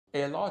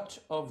A lot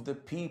of the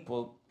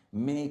people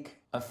make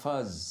a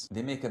fuzz,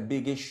 they make a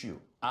big issue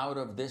out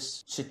of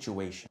this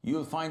situation.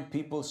 You'll find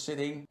people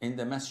sitting in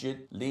the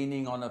masjid,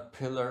 leaning on a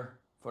pillar,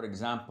 for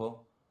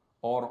example,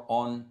 or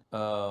on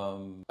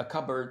a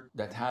cupboard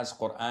that has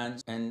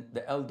Qur'an, and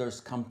the elders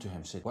come to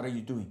him, say, "What are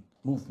you doing?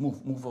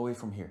 Move away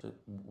from here." Said,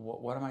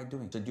 "What am I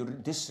doing?" Said, "You're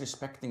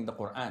disrespecting the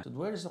Qur'an." Said,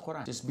 "Where is the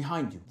Qur'an?" It's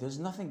behind you. There's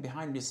nothing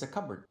behind me. It's a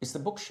cupboard. It's the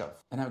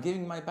bookshelf. And I'm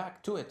giving my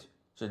back to it.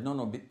 Said,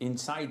 "No,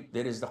 inside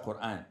there is the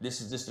Qur'an.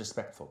 This is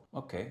disrespectful."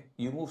 Okay,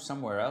 you move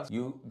somewhere else.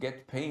 You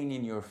get pain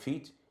in your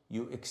feet.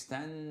 You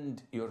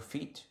extend your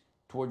feet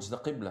towards the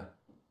Qibla.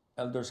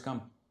 Elders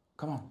come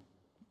on,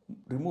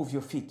 remove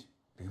your feet.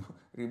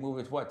 Remove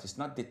it what? It's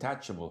not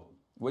detachable.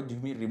 What do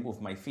you mean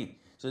remove my feet?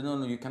 So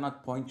no, you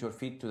cannot point your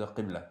feet to the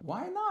Qibla.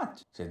 Why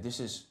not? Say, this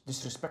is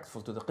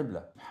disrespectful to the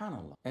Qibla.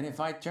 SubhanAllah. And if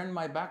I turn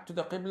my back to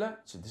the Qibla,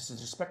 so this is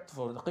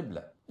disrespectful to the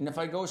Qibla. And if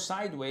I go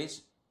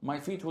sideways, my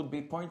feet would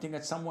be pointing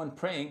at someone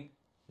praying.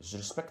 It's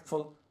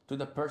respectful to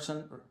the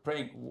person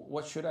praying.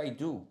 What should I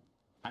do?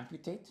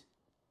 Amputate?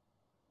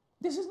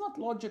 This is not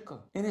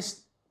logical. It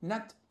is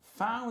not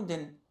found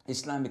in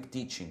Islamic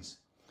teachings.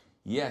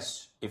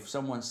 Yes, if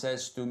someone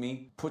says to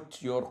me,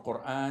 put your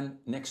Quran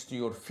next to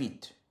your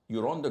feet,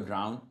 you're on the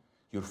ground,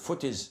 your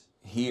foot is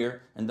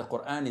here and the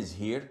Quran is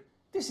here,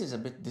 this is a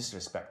bit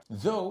disrespectful.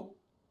 Though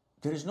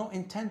there is no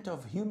intent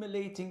of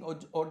humiliating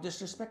or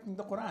disrespecting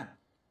the Quran.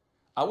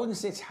 I wouldn't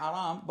say it's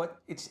haram,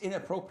 but it's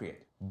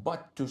inappropriate.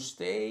 But to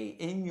stay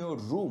in your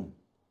room,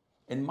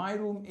 and my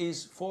room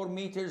is 4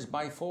 meters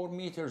by 4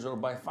 meters or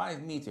by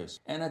 5 meters,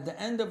 and at the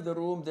end of the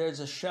room there's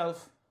a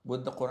shelf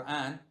with the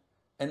Quran,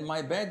 and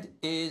my bed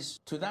is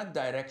to that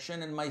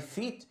direction and my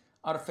feet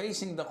are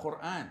facing the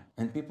Quran.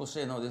 And people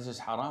say, no, this is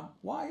haram.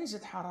 Why is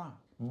it haram?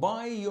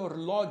 By your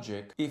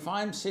logic, if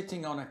I'm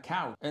sitting on a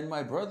couch and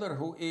my brother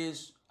who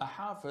is a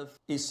hafiz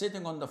is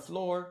sitting on the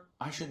floor,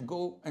 I should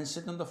go and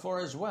sit on the floor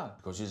as well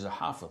because he's a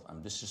hafiz.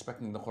 I'm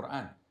disrespecting the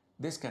Quran.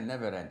 This can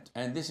never end.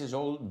 And this is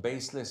all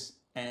baseless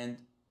and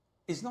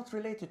is not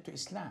related to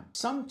Islam.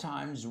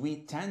 Sometimes we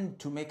tend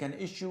to make an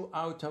issue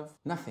out of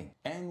nothing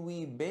and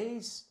we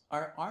base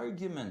our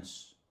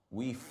arguments,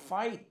 we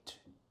fight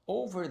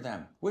over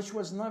them, which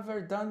was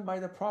never done by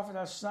the Prophet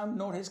ﷺ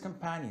nor his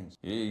companions.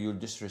 You're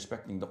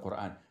disrespecting the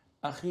Quran.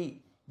 Akhi,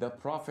 the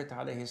Prophet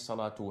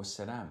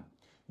ﷺ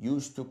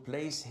used to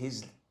place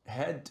his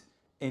head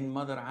in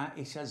Mother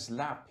Aisha's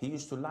lap. He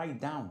used to lie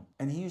down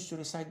and he used to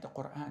recite the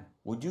Quran.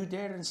 Would you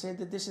dare and say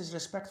that this is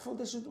respectful?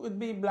 This would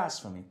be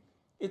blasphemy.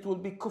 It will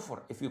be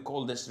kufr if you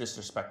call this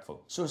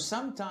disrespectful. So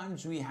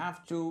sometimes we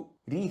have to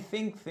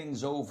rethink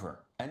things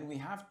over and we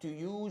have to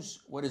use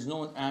what is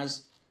known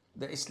as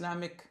the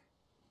Islamic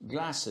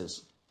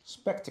glasses,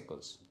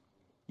 spectacles.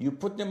 You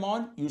put them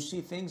on, you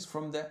see things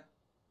from the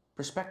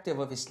perspective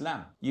of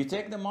Islam. You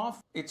take them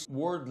off, it's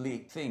worldly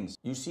things.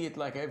 You see it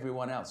like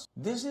everyone else.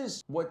 This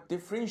is what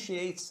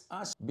differentiates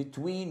us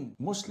between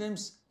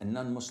Muslims and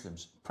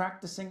non-Muslims,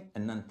 practicing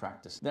and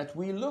non-practicing. That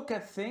we look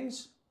at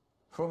things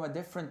from a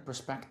different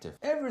perspective.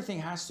 Everything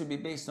has to be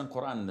based on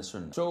Quran and the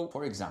Sunnah. So,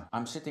 for example,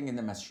 I'm sitting in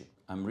the masjid,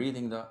 I'm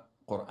reading the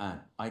Quran.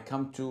 I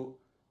come to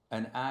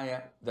an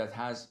ayah that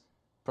has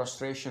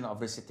prostration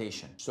of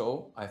recitation.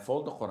 So, I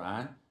fold the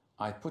Quran,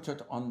 I put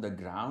it on the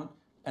ground,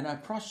 and I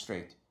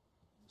prostrate.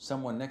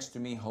 Someone next to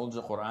me holds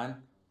the Quran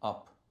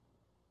up.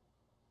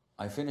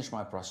 I finish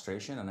my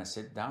prostration and I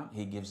sit down,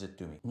 he gives it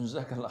to me.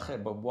 Jazakallah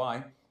khair, but why?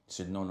 He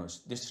said, no, it's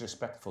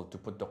disrespectful to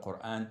put the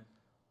Quran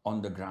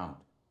on the ground.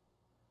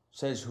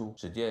 Says who?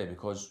 Said, yeah,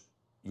 because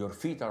your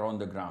feet are on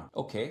the ground.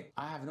 Okay,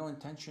 I have no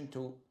intention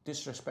to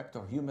disrespect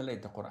or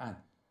humiliate the Quran.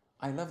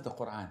 I love the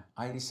Quran.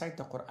 I recite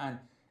the Quran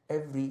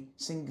every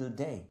single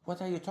day.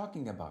 What are you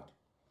talking about?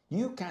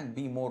 You can't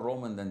be more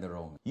Roman than the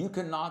Roman. You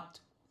cannot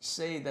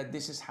say that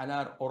this is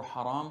halal or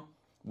haram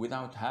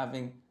without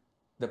having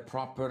the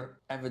proper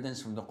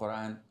evidence from the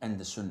Quran and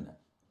the Sunnah.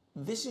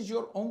 This is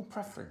your own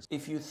preference.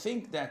 If you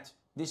think that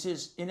this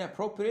is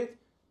inappropriate,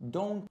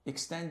 don't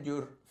extend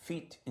your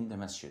feet in the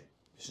masjid.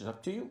 This is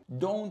up to you.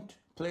 Don't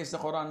place the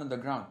Quran on the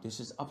ground. This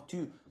is up to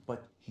you.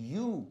 But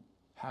you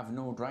have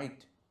no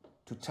right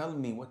to tell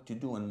me what to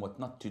do and what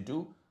not to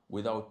do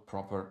without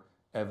proper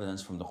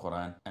evidence from the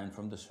Quran and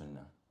from the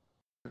Sunnah.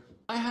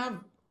 I have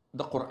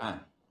the Quran.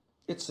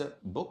 It's a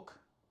book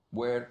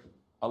where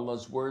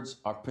Allah's words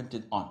are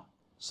printed on.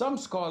 Some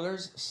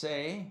scholars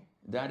say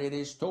that it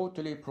is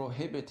totally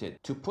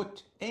prohibited to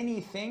put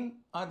anything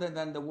other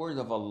than the word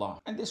of Allah.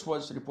 And this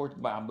was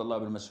reported by Abdullah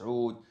ibn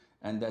Mas'ud,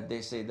 and that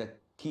they say that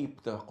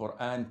keep the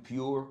Quran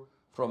pure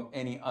from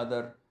any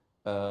other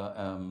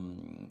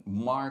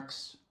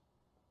marks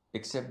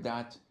except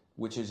that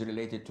which is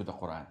related to the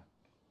Quran.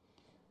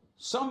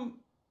 Some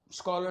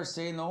scholars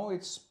say no,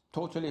 it's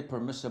totally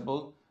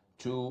permissible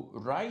to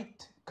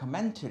write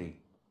commentary.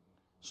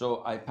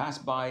 So I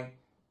passed by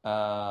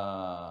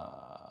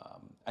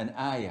an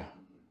ayah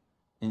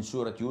in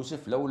Surah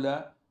Yusuf,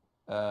 لولا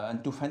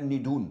أن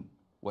تفندون.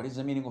 What is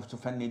the meaning of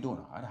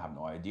تفندون? I have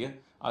no idea.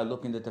 I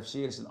look in the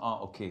tafsir and say,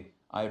 okay,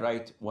 I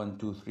write 1,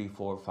 2, 3,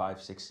 4,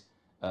 5, 6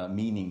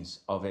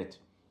 meanings of it.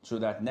 so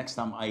that next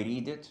time I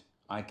read it,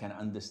 I can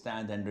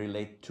understand and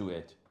relate to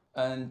it.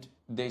 And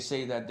they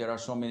say that there are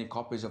so many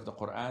copies of the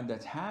Quran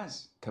that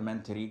has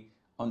commentary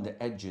on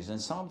the edges.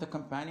 And some of the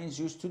companions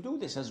used to do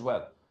this as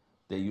well.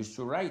 They used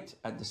to write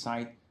at the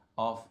side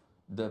of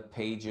the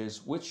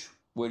pages, which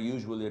were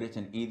usually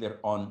written either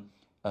on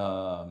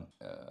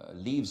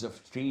leaves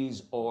of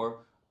trees or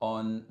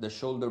on the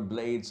shoulder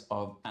blades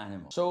of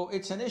animals. So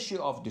it's an issue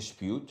of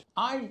dispute.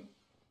 I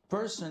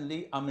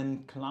personally am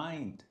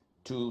inclined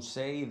to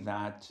say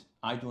that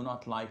I do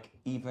not like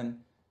even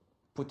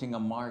putting a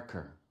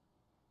marker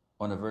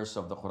on a verse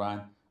of the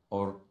Quran,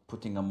 or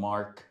putting a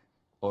mark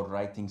or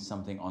writing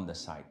something on the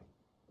side.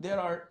 There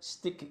are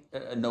stick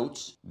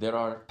notes, there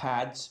are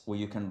pads where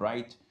you can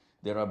write,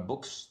 there are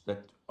books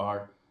that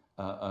are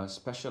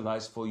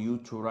specialized for you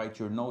to write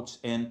your notes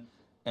in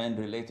and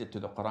related to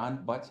the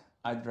Quran, but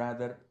I'd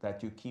rather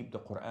that you keep the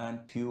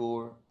Quran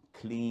pure,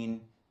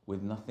 clean,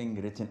 with nothing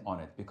written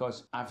on it.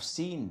 Because I've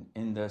seen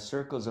in the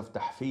circles of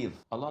tahfiz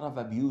a lot of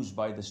abuse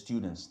by the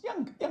students,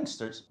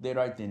 youngsters. They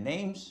write their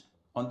names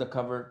on the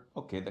cover.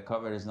 Okay, the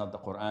cover is not the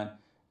Quran.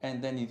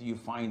 And then you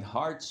find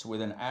hearts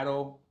with an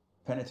arrow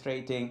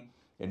penetrating,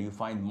 and you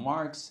find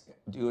marks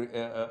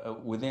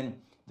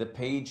within the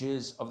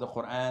pages of the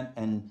Quran,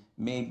 and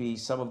maybe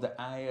some of the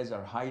ayahs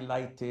are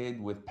highlighted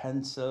with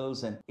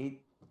pencils, and it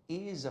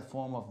is a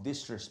form of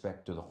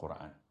disrespect to the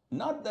Quran.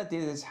 Not that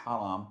it is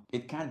haram,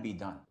 it can be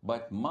done.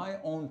 But my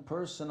own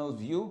personal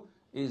view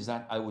is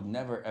that I would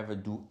never ever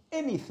do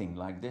anything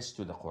like this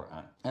to the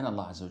Quran. And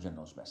Allah Azza wa Jalla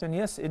knows best. And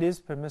yes, it is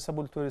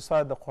permissible to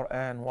recite the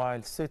Quran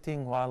while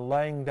sitting, while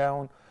lying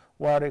down,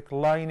 while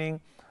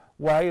reclining,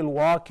 while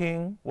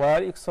walking,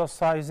 while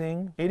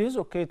exercising. It is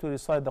okay to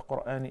recite the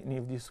Quran in any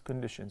of these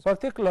conditions,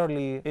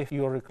 particularly if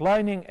you're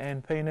reclining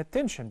and paying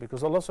attention,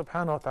 because Allah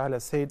subhanahu wa ta'ala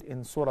said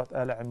in Surah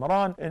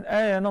Al-Imran in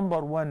ayah number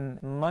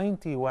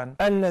 191,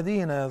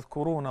 الَّذِينَ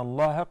يَذْكُرُونَ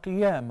اللَّهَ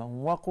قِيَامًا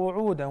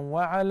وَقُعُودًا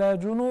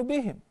وَعَلَى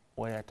جُنُوبِهِمْ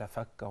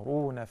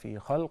وَيَتَفَكَّرُونَ فِي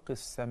خَلْقِ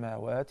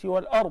السَّمَاوَاتِ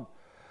وَالْأَرْضِ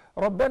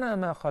رَبَّنَا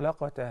مَا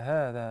خَلَقْتَ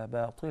هَذَا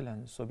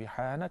بَاطِلًا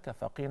سُبْحَانَكَ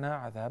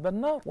فَقِنَا عَذَابَ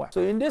النَّارِ.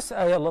 So in this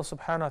ayah, Allah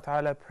subhanahu wa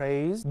ta'ala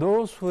praised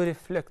those who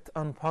reflect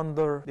and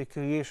ponder the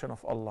creation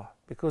of Allah.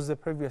 Because the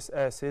previous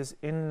ayah says,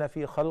 إِنَّ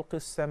فِي خَلْقِ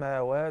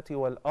السَّمَاوَاتِ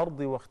وَالْأَرْضِ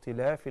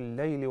وَاخْتِلَافِ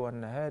اللَّيْلِ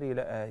وَالنَّهَارِ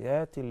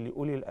لَآيَاتٍ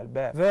لِأُولِي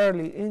الْأَلْبَابِ.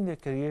 Verily, in the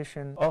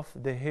creation of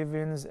the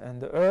heavens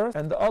and the earth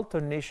and the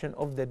alternation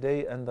of the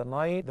day and the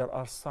night, there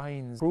are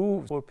signs,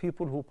 proofs for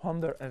people who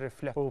ponder and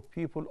reflect, for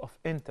people of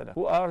intellect.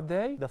 Who are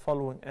they? The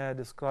following ayah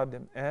described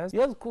them as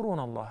يَذْكُرُونَ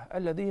اللَّهَ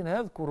الَّذِينَ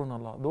يَذْكُرُونَ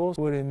اللَّهَ. Those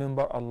who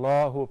remember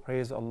Allah, who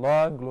praise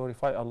Allah and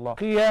glorify Allah.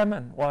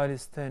 قِيَامًا, while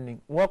standing.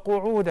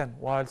 وَقُعُودًا,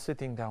 while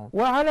sitting down.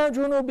 وَعَلَى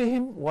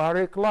جُنُوبِهِمْ, while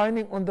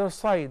reclining on their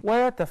side.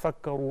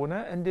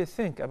 وَيَتَفَكَّرُونَ, and they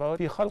think about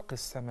في خلق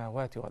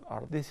السماوات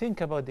والأرض. They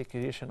think about the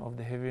creation of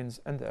the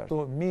heavens and the earth.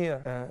 So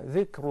mere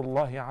ذكر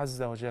الله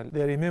عز وجل,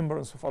 the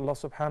remembrance of Allah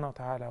subhanahu wa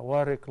ta'ala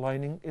while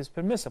reclining, is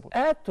permissible.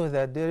 Add to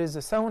that, there is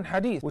a sound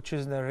hadith which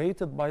is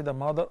narrated by the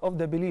mother of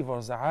the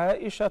believers,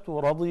 Aisha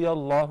رضي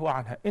الله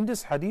عنها. In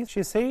this hadith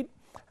she said,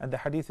 and the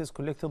hadith is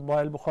collected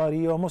by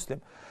Al-Bukhari wa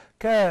Muslim,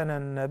 كان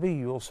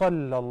النبي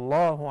صلى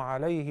الله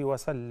عليه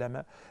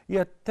وسلم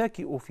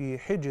يتكئ في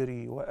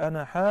حجري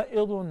وأنا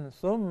حائض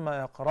ثم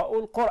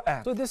يقرأ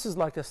القرآن. So this is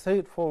like a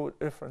straightforward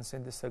reference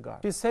in this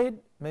regard. She said,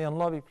 may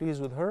Allah be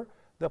pleased with her,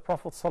 the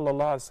Prophet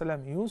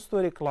ﷺ used to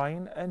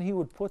recline and he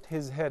would put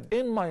his head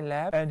in my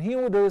lap and he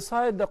would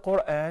recite the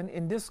Quran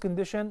in this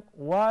condition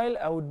while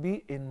I would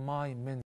be in my menstruation.